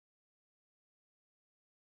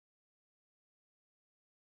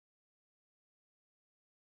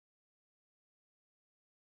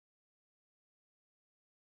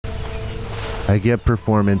I get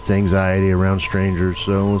performance anxiety around strangers,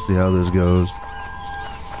 so we'll see how this goes.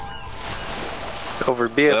 Over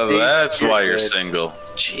BFD. Oh, that's why you're single.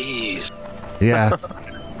 Jeez. Yeah.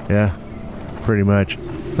 Yeah. Pretty much.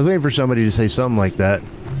 I was waiting for somebody to say something like that.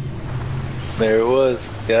 There it was.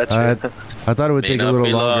 Gotcha. I thought it would take a little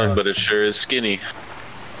longer. Long, but it sure is skinny.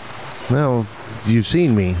 No, you've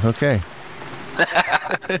seen me. Okay.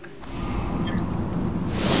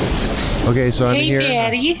 Okay, so I'm here. Hey,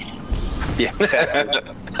 Daddy. Yeah.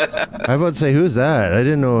 I was about to say, who's that? I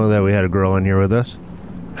didn't know that we had a girl in here with us.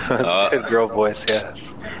 Good girl voice, yeah.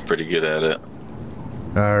 Pretty good at it.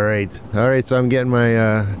 All right. So I'm getting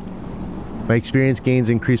my my experience gains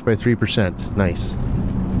increased by 3%. Nice.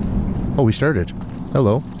 Oh, we started.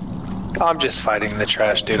 Hello. I'm just fighting the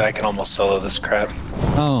trash, dude. I can almost solo this crap.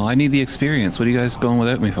 Oh, I need the experience. What are you guys going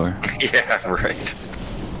without me for? Yeah, right.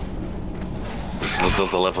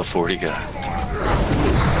 The level 40 guy.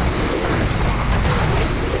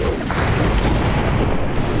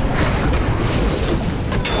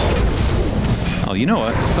 Oh, you know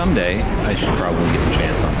what? Someday I should probably get a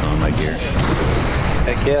chance on some of my gear.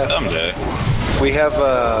 Heck yeah. Someday. We have,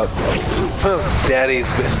 Daddy's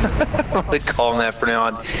been, I'm gonna call him that from now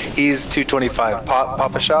on. He's 225.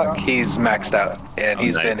 Papa Shock, he's maxed out. And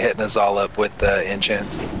he's been hitting us all up with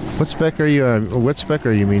enchants. What spec are you what spec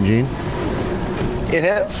are you, Mean Gene? It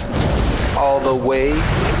hits all the way.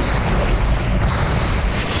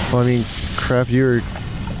 Well, I mean, crap, you were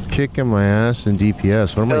kicking my ass in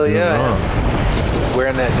DPS. What am I doing wrong?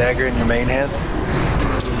 Wearing that dagger in your main hand?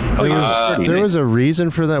 There was a reason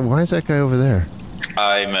for that. Why is that guy over there?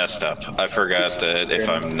 I messed up. I forgot that if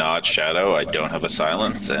I'm not Shadow, I don't have a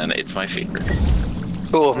silence, and it's my favorite.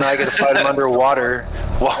 Cool, now I gotta fight him underwater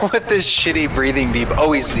while with this shitty breathing deep.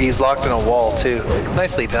 Oh, he's locked in a wall, too.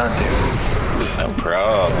 Nicely done, dude. No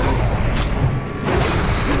problem.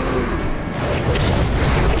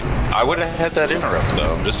 I would have had that interrupt,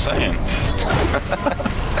 though. I'm just saying.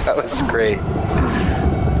 That was great.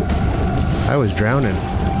 I was drowning.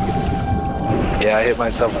 Yeah, I hit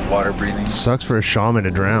myself with water breathing. Sucks for a shaman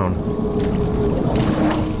to drown.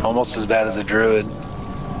 Almost as bad as a druid.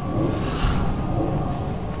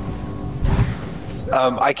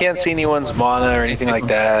 I can't see anyone's mana or anything like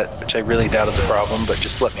that, which I really doubt is a problem, but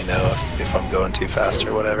just let me know if I'm going too fast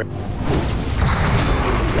or whatever.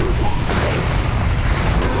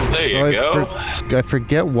 There you go. I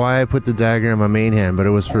forget why I put the dagger in my main hand, but it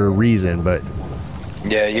was for a reason, but...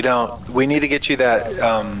 Yeah, you don't... We need to get you that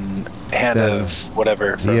hand of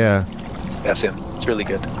whatever. From SM. It's really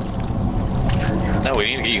good. No, we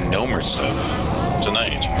need to get you Gnomer stuff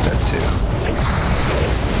tonight. That too.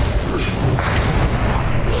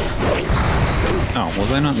 Oh,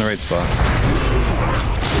 was I not in the right spot?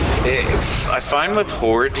 I find with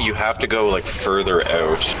Horde, you have to go like further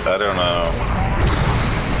out. I don't know.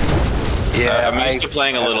 Yeah, I'm used to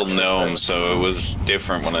playing a little gnome, so it was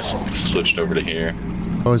different when I switched over to here.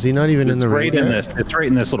 Oh, is he not even in the right in this? It's right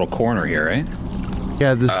in this little corner here, right?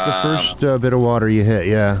 Yeah, this is the first bit of water you hit.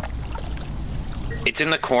 Yeah. It's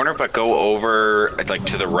in the corner, but go over like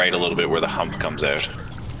to the right a little bit where the hump comes out.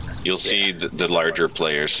 You'll see the larger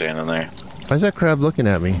players standing there. Why is that crab looking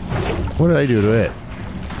at me? What did I do to it?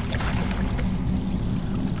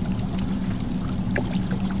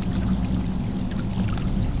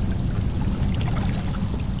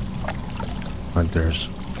 Hunters.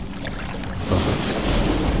 Oh.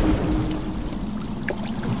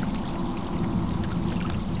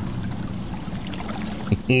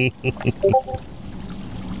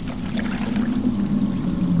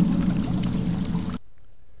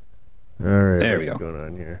 Alright, there we what's go. going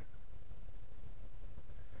on here?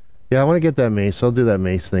 Yeah, I want to get that mace. I'll do that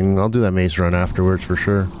mace thing. I'll do that mace run afterwards for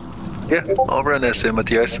sure. Yeah, I'll run SM with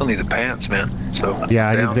you. I still need the pants, man. So yeah,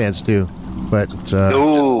 I need the pants too. But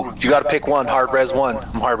ooh, you gotta pick one. Hard res one.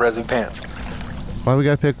 I'm hard resing pants. Why we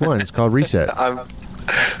gotta pick one? It's called reset. I'm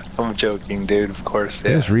joking, dude. Of course.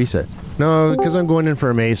 Yeah. It's reset. No, because I'm going in for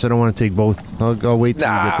a mace. I don't want to take both. I'll wait till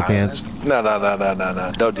you get the pants. No.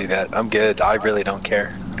 Don't do that. I'm good. I really don't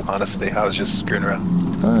care. Honestly, I was just screwing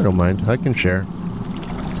around. I don't mind. I can share.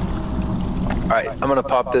 Alright, I'm gonna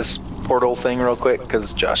pop this portal thing real quick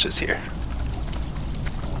because Josh is here.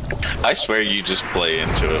 I swear you just play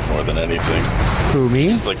into it more than anything. Who, me?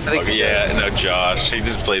 Just like, fuck, yeah, no, Josh. He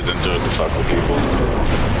just plays into it to fuck with people.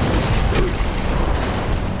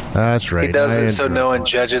 That's right. He does it so no one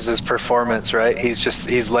judges his performance, right?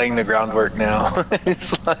 He's laying the groundwork now.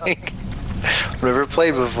 It's like, I've never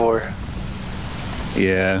played before.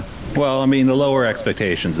 Yeah. Well, I mean, the lower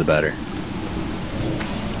expectations, the better.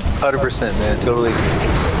 100%, man. Totally.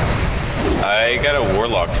 I got a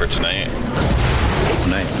Warlock for tonight.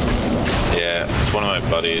 Nice. Yeah, it's one of my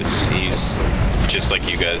buddies. He's just like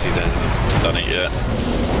you guys. He hasn't done it yet.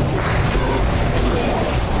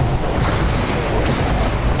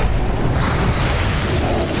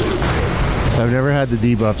 I've never had the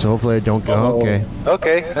debuff, so hopefully I don't go. Oh. Okay.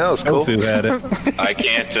 Okay, that was cool. Tofu had it. I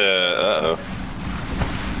can't, uh-oh.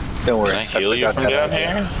 Don't worry. Can I heal you from forgot down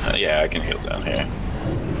that. here? Yeah, I can heal down here.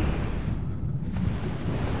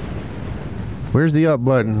 Where's the up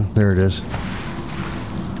button? There it is.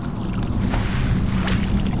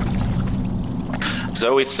 There's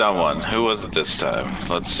always someone. Who was it this time?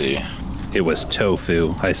 Let's see. It was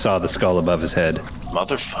Tofu. I saw the skull above his head.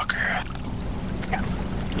 Motherfucker.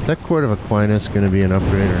 Is that Court of Aquinas going to be an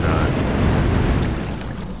upgrade or not?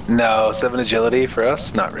 No, 7 agility for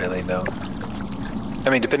us? Not really, no. I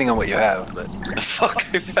mean, depending on what you have, but... Fuck,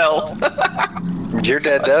 I fell. You're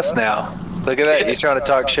dead dust now. Look at that, you're trying to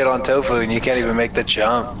talk shit on Tofu and you can't even make the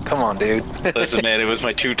jump. Come on, dude. Listen, man, it was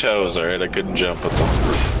my 2 toes, alright? I couldn't jump with them.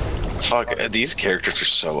 Fuck, these characters are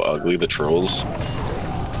so ugly, the trolls.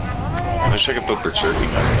 I wish I could put Berserking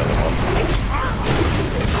on another one.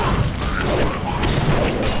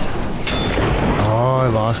 Oh, I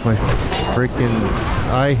lost my freaking...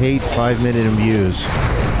 I hate 5-minute imbues.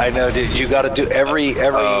 I know, dude. You got to do every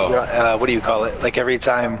what do you call it? Like every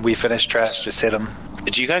time we finish trash, just hit them.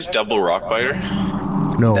 Did you guys double Rockbiter?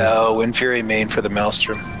 No. No, Wind Fury main for the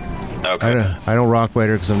Maelstrom. Okay. I don't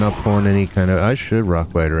Rockbiter because I'm not pulling any kind of... I should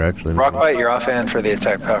Rockbiter, actually. Rockbite, you're offhand for the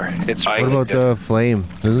attack power. It's I- What really about good. the Flame?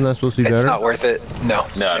 Isn't that supposed to be It's better? not worth it. No,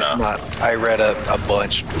 No, it's no. not. I read a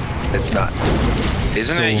bunch. It's not.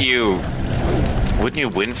 Isn't it you... Wouldn't you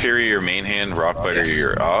Wind Fury your main hand, Rockbiter Yes.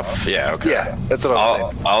 you're off? Yeah, okay. Yeah, that's what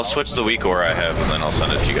I'm saying. I'll switch the weak aura I have and then I'll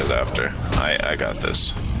send it to you guys after. I got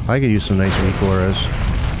this. I could use some nice weak auras.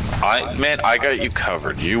 Man, I got you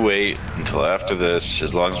covered. You wait until after this.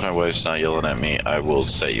 As long as my wife's not yelling at me, I will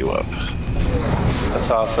set you up.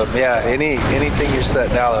 That's awesome. Yeah, anything you're set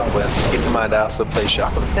down up with, keep in mind I also play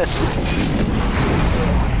Shotgun.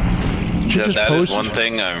 Just That is post- one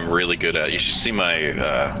thing I'm really good at. You should see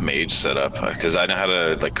my mage setup because I know how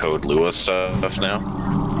to like code Lua stuff now.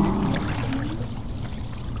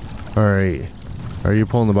 Alright. Are you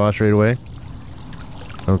pulling the boss right away?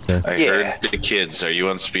 Okay. I Yeah. heard the kids. Are you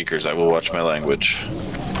on speakers? I will watch my language.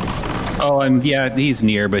 Oh, yeah, he's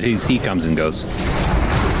near, but he comes and goes.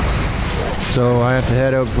 So I have to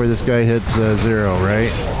head out before this guy hits 0,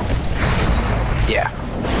 right? Yeah.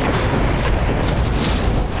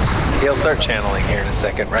 He'll start channeling here in a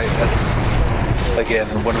second, right? That's, again,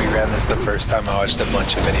 when we ran this the first time, I watched a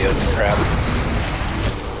bunch of videos and crap.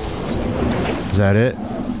 Is that it?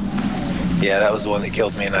 Yeah, that was the one that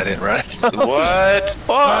killed me and I didn't run it. What?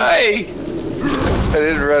 Why? I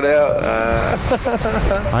didn't run out.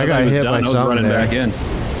 I got hit by I was something running there. back in.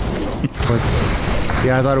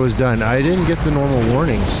 Yeah, I thought it was done. I didn't get the normal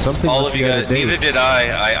warnings. Something All must of be you out of guys. date. Neither did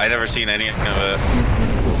I never seen any of it.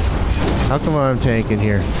 How come I'm tanking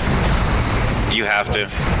here? You have to.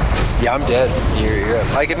 Yeah, I'm dead. You're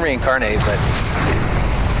up. I can reincarnate, but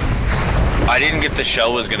I didn't get the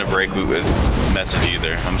shell was gonna break message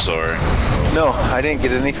either. I'm sorry. no, I didn't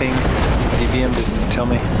get anything. DBM didn't tell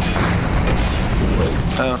me.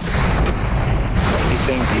 Oh. He's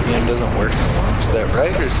saying DBM doesn't work anymore. Is that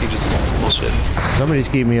right, or is he just bullshit? Somebody's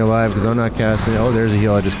keeping me alive because I'm not casting. Oh, there's a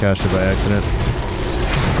heal. I just cast it by accident.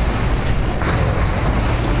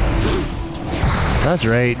 That's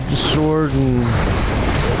right. Sword and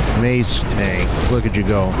mace tank. Look at you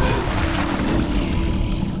go.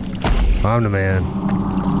 I'm the man.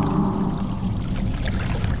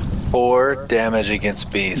 4 damage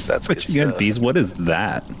against bees. That's good But you got stuff. bees. What is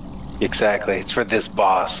that? Exactly. It's for this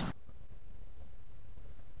boss.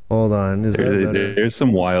 Hold on. Is that better? There's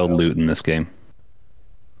some wild loot in this game.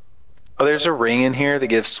 Oh, there's a ring in here that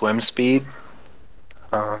gives swim speed.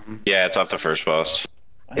 Yeah, it's off the first boss.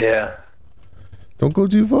 Yeah. Don't go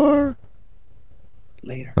too far.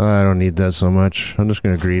 Later. I don't need that so much. I'm just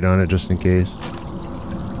gonna greed on it just in case.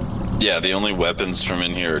 Yeah, the only weapons from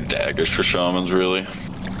in here are daggers for shamans, really.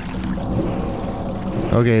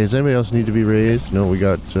 Okay, does anybody else need to be raised? No, we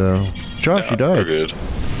got Josh, you We're died. good.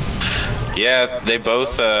 Yeah, they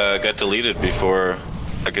both got deleted before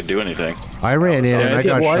I could do anything. I ran in and I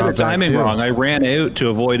got Why shot the back timing too. wrong? I ran out to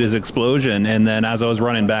avoid his explosion, and then as I was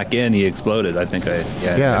running back in, he exploded. I think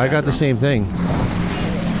Yeah, I got the same thing.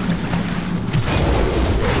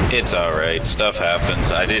 It's alright, stuff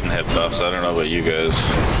happens. I didn't have buffs, I don't know about you guys.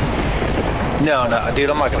 No, dude,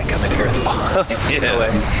 I'm not gonna come in here with the boss. Yeah. No way.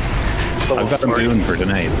 I've got him doing for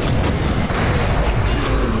tonight.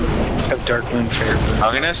 Have Dark Moon, Fair Moon.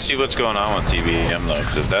 I'm gonna see what's going on with TBM though,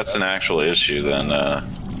 because if that's an actual issue, then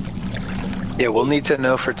Yeah, we'll need to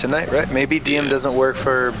know for tonight, right? Maybe DM doesn't work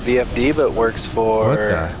for BFD, but works for... What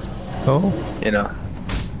the? Oh? You know.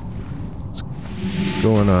 What's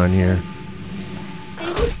going on here?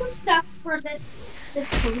 I need some stuff for this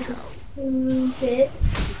one. Bit.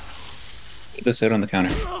 Put this out on the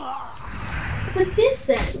counter. Put this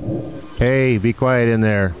in. Hey, be quiet in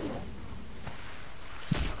there.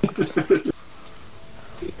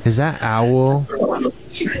 Is that owl?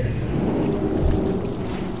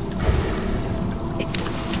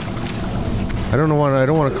 I don't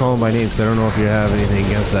want to call him by name because I don't know if you have anything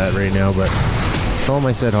against that right now, but tell him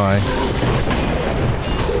I said hi.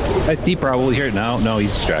 He probably hear it now. No,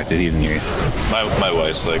 he's distracted. He didn't hear you. My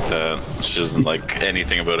wife's like that. She doesn't like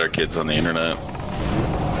anything about our kids on the internet.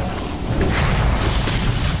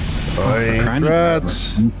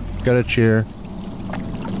 Rats. Got a cheer.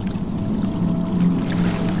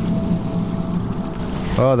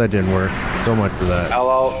 Oh, that didn't work. So much for that.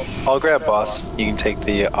 I'll grab boss. You can take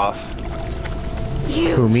the off.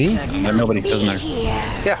 Who, me? Nobody doesn't there.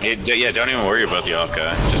 Yeah. Yeah, don't even worry about the off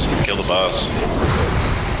guy. Just kill the boss.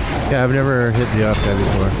 Yeah, I've never hit the off guy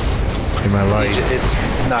before in my life.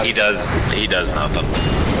 It's not. He does nothing.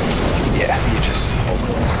 Yeah, you just hold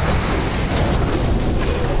it.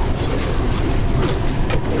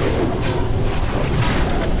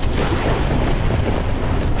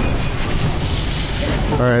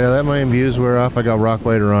 Alright, I let my imbues wear off. I got rock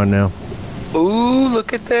lighter on now. Ooh,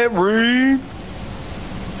 look at that ring.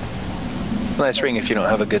 Nice ring if you don't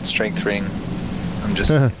have a good strength ring. I'm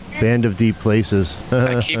just... Band of deep places.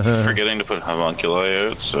 I keep forgetting to put homunculi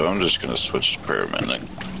out, so I'm just gonna switch to paramedic.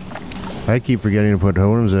 I keep forgetting to put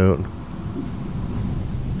totems out.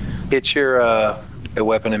 Hit your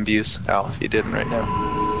weapon imbues, Al, if you didn't right now.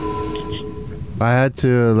 I had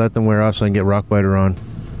to let them wear off so I can get rock lighter on.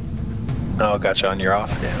 Oh, gotcha, on your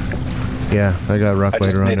off, yeah. Yeah, I got rock I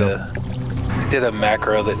just lighter on made now. I did a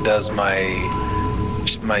macro that does my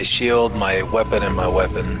shield, my weapon, and my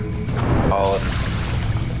weapon all in.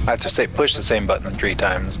 I have to say push the same button 3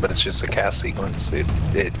 times, but it's just a cast sequence.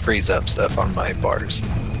 It frees up stuff on my bars.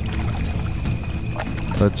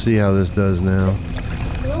 Let's see how this does now.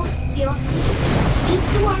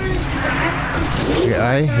 Yeah,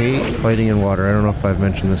 I hate fighting in water. I don't know if I've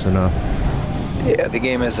mentioned this enough. Yeah, the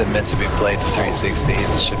game isn't meant to be played in 360.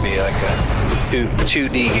 It should be like a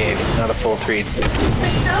 2D game, not a full 3D.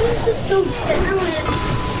 How is this so different?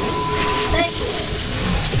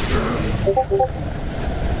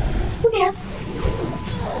 Okay.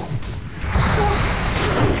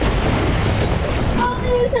 Oh,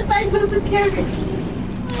 there's a bad group of characters.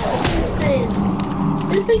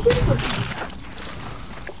 It's like beautiful.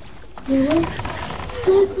 You know?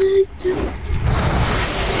 That was just...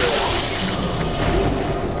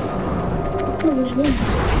 What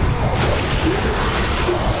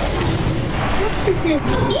is this?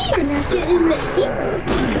 You're not getting the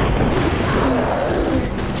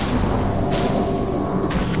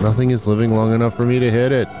Nothing is living long enough for me to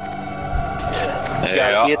hit it. You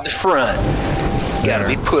gotta be at the front. You gotta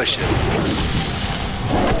be pushing.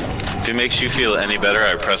 If it makes you feel any better,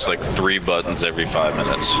 I press like 3 buttons every 5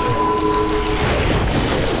 minutes.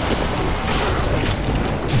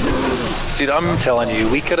 Dude, I'm telling you,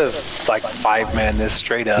 we could have like 5-man this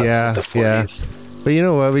straight up. Yeah, with the yeah. 40s. But you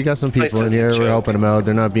know what? We got some people in here. We're helping them out.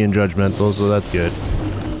 They're not being judgmental, so that's good.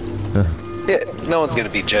 Yeah, no one's gonna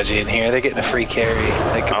be judgy in here. They're getting a free carry.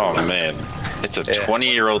 Oh man, it's a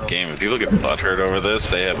 20-year-old game. If people get butthurt over this,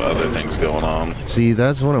 they have other things going on. See,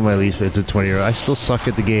 that's one of my least. It's a 20-year-old. I still suck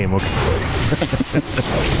at the game. Okay.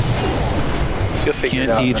 You'll figure it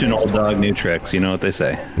Can't out teach in an the old next dog new tricks. You know what they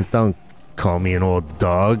say. Don't call me an old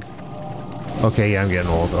dog. Okay, yeah, I'm getting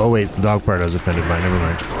old. Oh wait, it's the dog part I was offended by. Never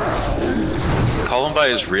mind. Call him by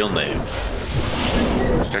his real name.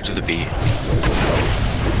 It starts with a B.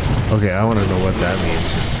 Okay, I want to know what that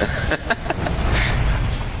means.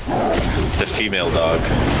 The female dog.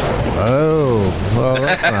 Oh, well,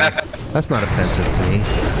 that's not offensive to me.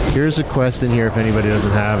 Here's a quest in here if anybody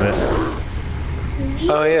doesn't have it.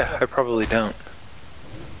 Oh yeah, I probably don't.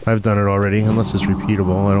 I've done it already, unless it's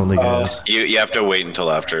repeatable. I don't think it is. You have to wait until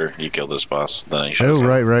after you kill this boss. Then he shows Oh,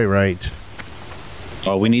 up. right.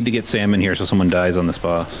 Oh, we need to get Sam in here so someone dies on this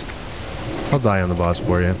boss. I'll die on the boss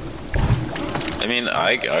for you. I mean,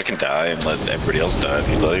 I can die and let everybody else die if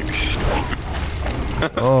you'd like.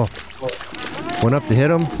 Oh. Went up to hit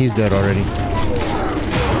him. He's dead already.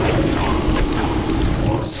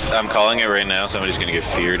 I'm calling it right now. Somebody's gonna get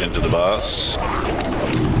feared into the boss.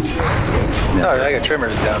 No, I got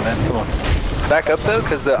trimmers down, man. Come on. Back up though,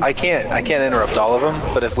 because I can't interrupt all of them.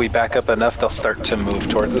 But if we back up enough, they'll start to move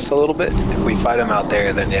towards us a little bit. If we fight them out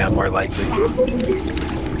there, then yeah, more likely.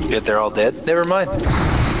 Yet they're all dead? Never mind.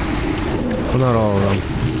 Well, not all of them.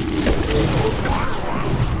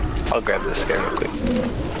 I'll grab this guy real quick.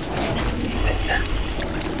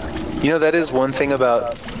 You know, that is one thing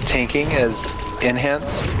about tanking as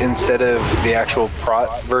enhance instead of the actual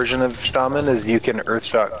prot version of Shaman is you can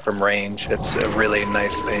Earthshock from range. It's a really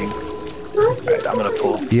nice thing. Alright, I'm gonna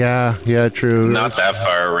pull. Yeah, true. Not that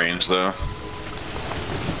far range though.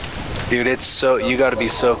 Dude, it's so, you gotta be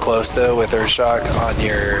so close though with Earthshock on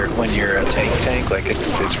your, when you're a tank, like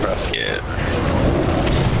it's rough. Yeah.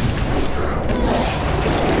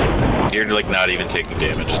 You're like not even taking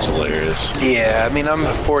damage, it's hilarious. Yeah, I mean, I'm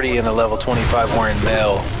 40 and a level 25 wearing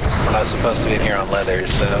mail when I was supposed to be in here on leather,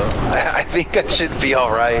 so I think I should be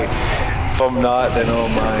alright. If I'm not, then oh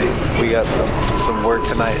my, we got some work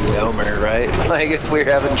tonight in Nomer, right? Like if we're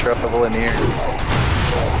having trouble in here.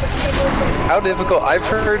 How difficult? I've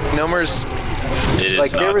heard Nomer's It is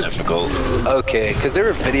like, not difficult. Okay, because there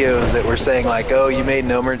were videos that were saying like, oh, you made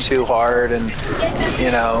Nomer too hard and, you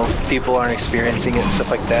know, people aren't experiencing it and stuff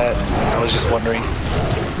like that. I was just wondering.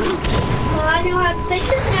 Well, I know how to fix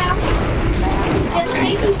it now. Just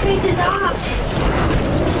make these pages off.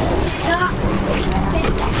 Stop.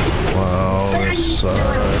 Wow, this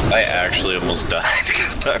sucks. I actually almost died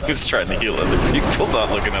because I was trying to heal other people, not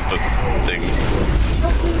looking at the things.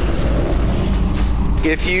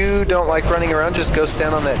 If you don't like running around, just go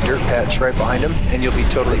stand on that dirt patch right behind him and you'll be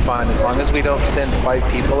totally fine. As long as we don't send 5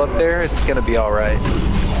 people up there, it's gonna be alright. I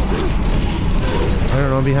don't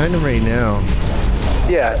know, I'm behind him right now.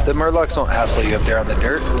 Yeah, the Murlocs won't hassle you up there on the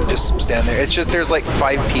dirt. Just stand there. It's just there's like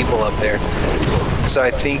 5 people up there. So I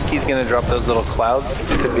think he's gonna drop those little clouds.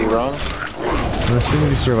 Could be wrong. I seem to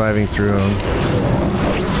be surviving through them.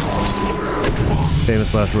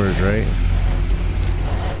 Famous last words, right?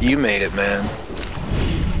 You made it, man.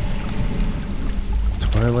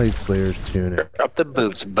 Twilight Slayer's tunic. Drop the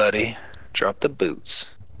boots, buddy. Drop the boots.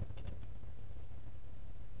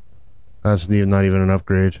 That's not even an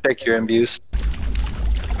upgrade. Check your imbues.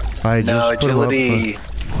 I No, just put 'em up, agility.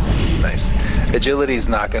 Nice. Agility's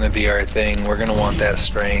not going to be our thing. We're going to want that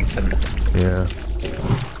strength and. Yeah.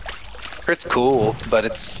 It's cool, but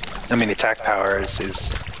it's. I mean, attack power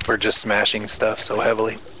is. We're just smashing stuff so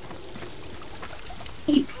heavily.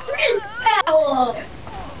 Prince power.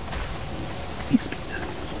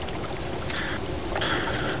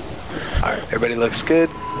 Alright, everybody looks good.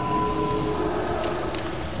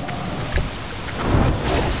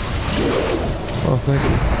 Oh, thank you.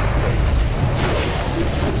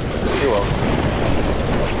 You're welcome.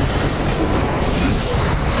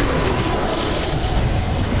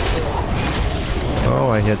 Oh,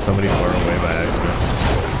 I hit somebody far away by accident.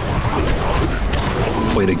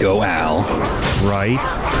 Way to go, Al. Right?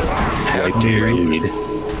 How dare you?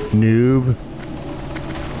 Noob.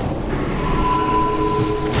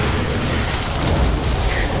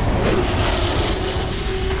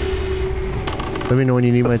 Let me know when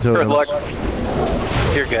you need my tokens. Murloc,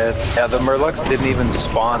 you're good. Yeah, the Murlocs didn't even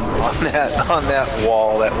spawn on that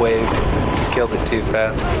wall, that wave. Killed it too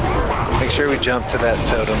fast. Make sure we jump to that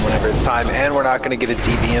totem whenever it's time, and we're not going to get a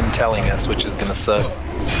DBM telling us, which is going to suck.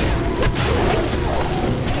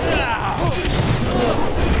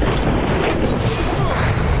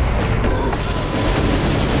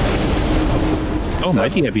 Oh, my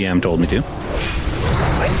DBM told me to.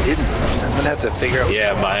 Mine didn't. I'm going to have to figure out.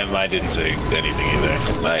 Yeah, mine didn't say anything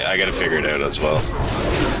either. I gotta figure it out as well.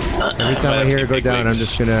 Every time I hear it go down, I'm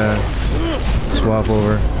just gonna swap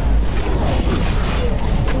over.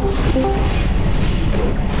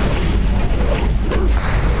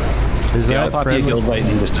 Is Yeah, I'll that pop you a friendly? guild light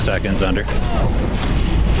in just a second, Thunder.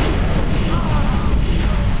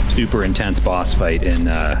 Super intense boss fight in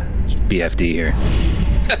BFD here.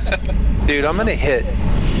 Dude, I'm going to hit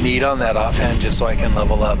need on that offhand just so I can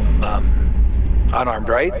level up unarmed,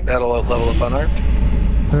 right? That'll level up unarmed?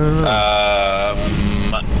 I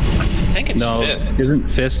think it's No, fifth. isn't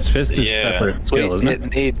fist? Fist is a Yeah. separate skill, isn't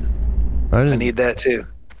it? I need that too.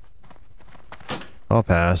 I'll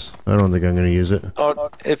pass. I don't think I'm gonna use it. Oh,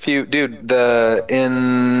 if you, dude, in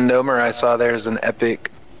Nomer I saw there's an epic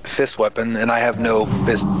fist weapon, and I have no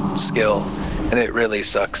fist skill, and it really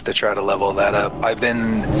sucks to try to level that up. I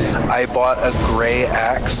bought a gray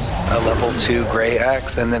axe, a level 2 gray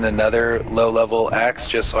axe, and then another low level axe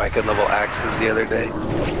just so I could level axes the other day.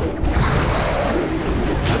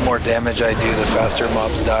 The more damage I do, the faster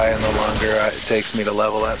mobs die, and the longer it takes me to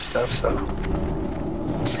level that stuff. So.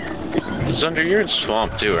 Zunder, you're in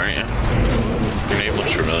Swamp too, aren't you? Your name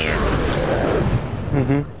looks familiar.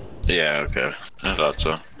 Mm-hmm. Yeah, okay. I thought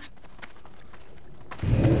so.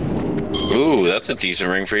 Ooh, that's a decent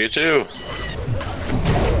ring for you too.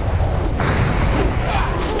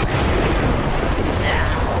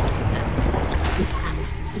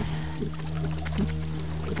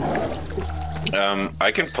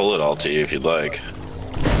 I can pull it all to you if you'd like.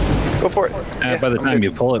 Go for it. By the time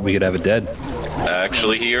you pull it, we could have it dead.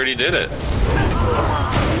 Actually, he already did it.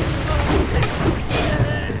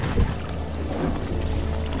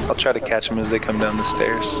 I'll try to catch them as they come down the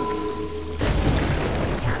stairs.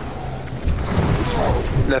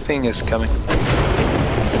 Nothing is coming.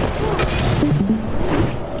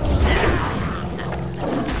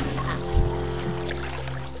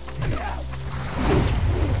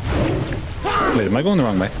 Wait, am I going the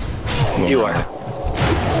wrong way? You are.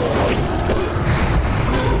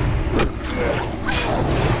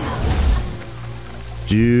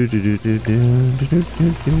 Do do do do do do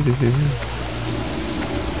do do do do.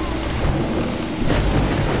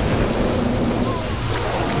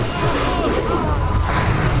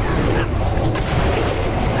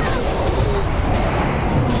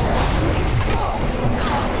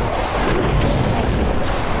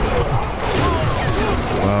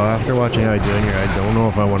 After watching how I do in here, I don't know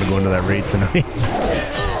if I want to go into that raid tonight.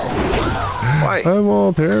 Why? I'm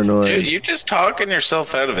all paranoid. Dude, you're just talking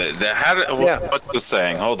yourself out of it. What's the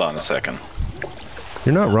saying? Hold on a second.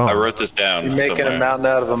 You're not wrong. I wrote this down. You're making somewhere. a mountain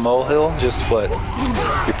out of a molehill? Just what?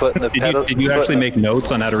 You're putting the pedal... Did you actually make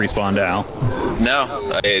notes on how to respond to Al?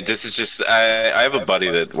 No, this is just I have a buddy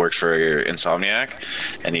that works for Insomniac,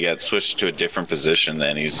 and he got switched to a different position,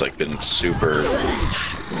 and he's like been super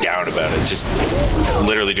down about it, just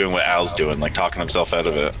literally doing what Al's doing, like talking himself out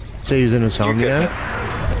of it. Say he's an insomniac?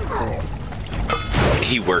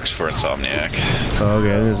 He works for Insomniac. Oh,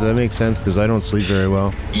 okay, that makes sense because I don't sleep very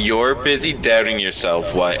well. You're busy doubting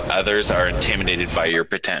yourself while others are intimidated by your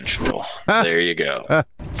potential. There you go.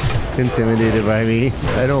 Intimidated by me?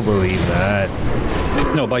 I don't believe that.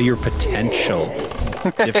 No, by your potential.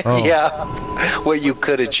 Oh. Yeah, what you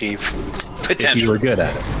could achieve. If you were good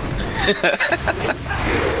at it.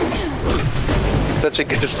 Such a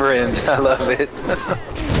good friend. I love it.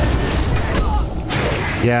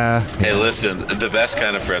 Yeah. Hey, listen, the best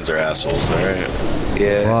kind of friends are assholes, all right?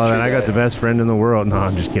 Yeah. Well, then I got the best friend in the world. No,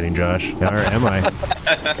 I'm just kidding, Josh. Or am I?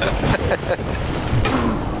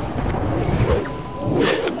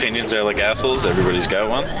 Opinions are like assholes. Everybody's got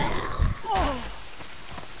one.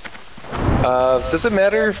 Does it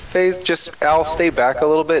matter if they just... I'll stay back a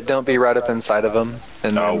little bit. Don't be right up inside of them.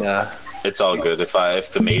 And then, it's all good.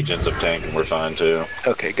 If the mage ends up tanking, we're fine too.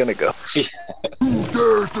 okay, gonna go. Who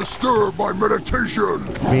dares disturb my meditation?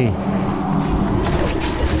 Me.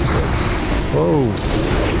 Whoa.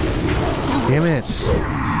 Damn it.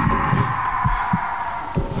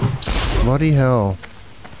 Bloody hell.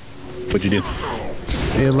 What'd you do?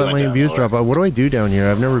 It let my down views lower. drop out. What do I do down here?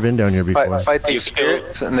 I've never been down here before. Fight You these kill-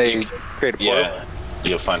 spirits and they create a portal. Yeah,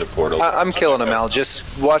 you'll find a portal. I'm killing them, Al. Just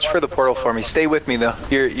watch for the portal for me. Stay with me, though.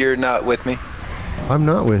 You're not with me. I'm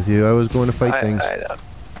not with you. I was going to fight things. I know.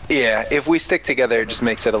 Yeah, if we stick together, it just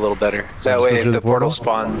makes it a little better. So That just way, go if through the the portal? portal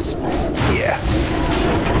spawns, yeah.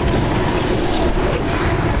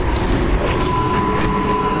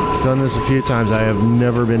 Done this a few times. I have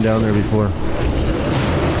never been down there before.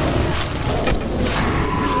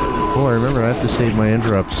 Oh, I remember I have to save my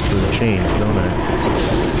interrupts for the chains, don't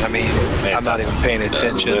I? I mean, Man, I'm not even paying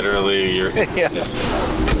attention. Literally, you're Yeah. just...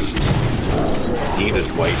 You can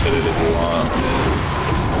just white hit it if you want.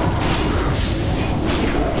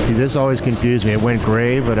 See, this always confused me. It went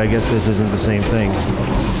gray, but I guess this isn't the same thing.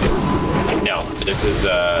 No, this is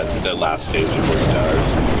the last phase before he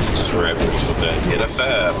dies. It's just where everybody's with the hit a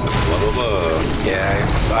fab, blah blah blah.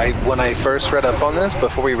 Yeah, when I first read up on this,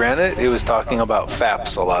 before we ran it, it was talking about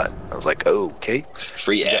FAPs a lot. I was like, oh, okay.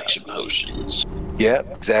 Free action potions. Yeah,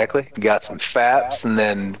 exactly. Got some FAPs, and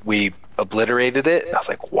then we obliterated it. I was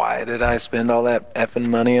like, why did I spend all that effing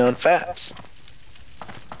money on FAPs?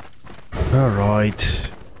 All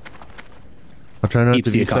right. I'll try not Keeps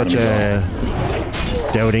to the be such economy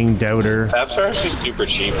a doubting doubter. Faps are actually super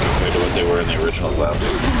cheap compared to what they were in the original Classic.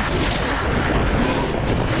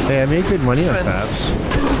 Hey, I made good money on Fabs.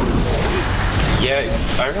 Yeah,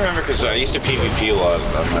 I remember because I used to PvP a lot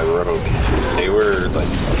on my rogue. They were like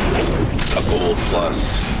a gold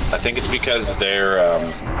plus. I think it's because they're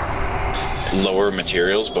lower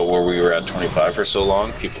materials, but where we were at 25 for so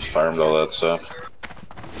long, people farmed all that stuff.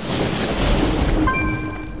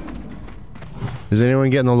 Is anyone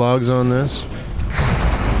getting the logs on this?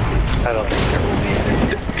 I don't think there will be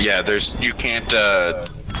any. Yeah, you can't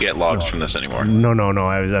get logs from this anymore. No.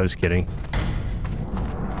 I was kidding.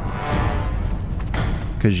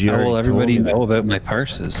 Because you. How will already everybody told me. know about my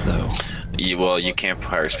parses, though? Well, you can't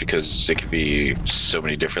parse because it could be so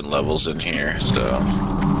many different levels in here. So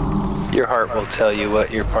Your heart will tell you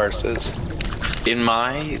what your parse is. In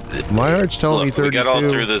my heart's telling me look, we 32. got all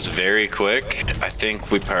through this very quick. I think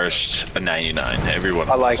we parsed a 99. Everyone.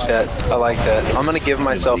 I like that. I like that. I'm gonna give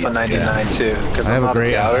myself a 99 too, because I'm not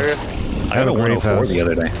a doubter. I got a 104 the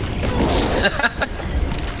other day.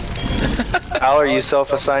 Al, are you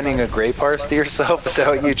self-assigning a gray parse to yourself? Is that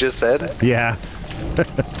what you just said? Yeah. Might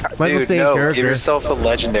as well Dude, stay in no, character. give yourself a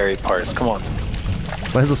legendary parse. Come on.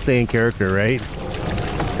 Might as well stay in character, right?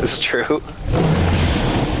 It's true.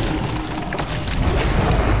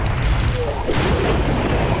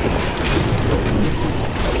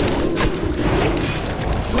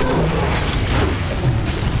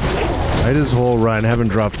 I did this whole run, haven't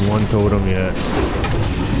dropped one totem yet.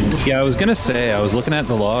 Yeah, I was gonna say, I was looking at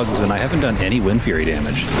the logs and I haven't done any Wind Fury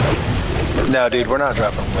damage. No, dude, we're not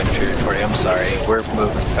dropping Wind Fury for you. I'm sorry. We're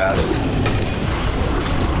moving fast.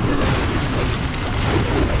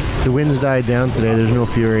 The wind's died down today, there's no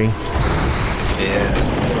fury.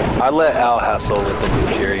 Yeah. I let Al hassle with the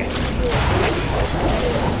Wind Fury.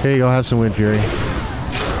 Here you go, have some wind fury.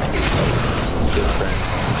 Good friend.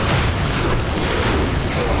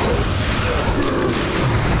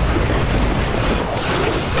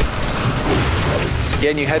 Yeah,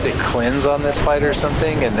 and you had to cleanse on this fight or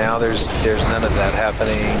something, and now there's none of that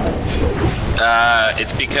happening.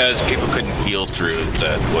 It's because people couldn't heal through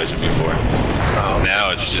the poison before. Oh. Now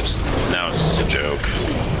it's just a joke.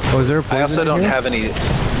 Oh, is there a poison I also in don't here? have any.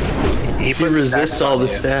 He You resist all the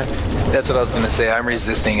stacks. That's what I was gonna say. I'm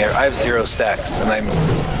resisting it. I have 0 stacks, and I'm.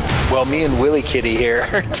 Well, me and Willy Kitty here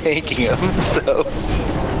are taking them. So,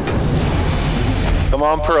 come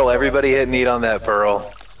on, Pearl. Everybody hit need on that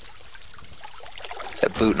Pearl.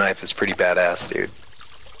 That boot knife is pretty badass, dude.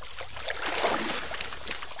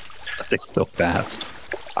 They're so fast.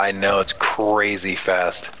 I know, it's crazy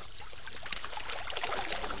fast.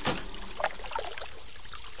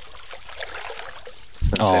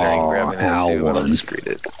 Considering grabbing that too, but I'll discreet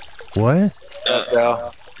it. What? That's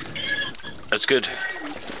Al. That's good.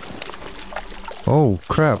 Oh,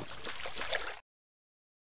 crap.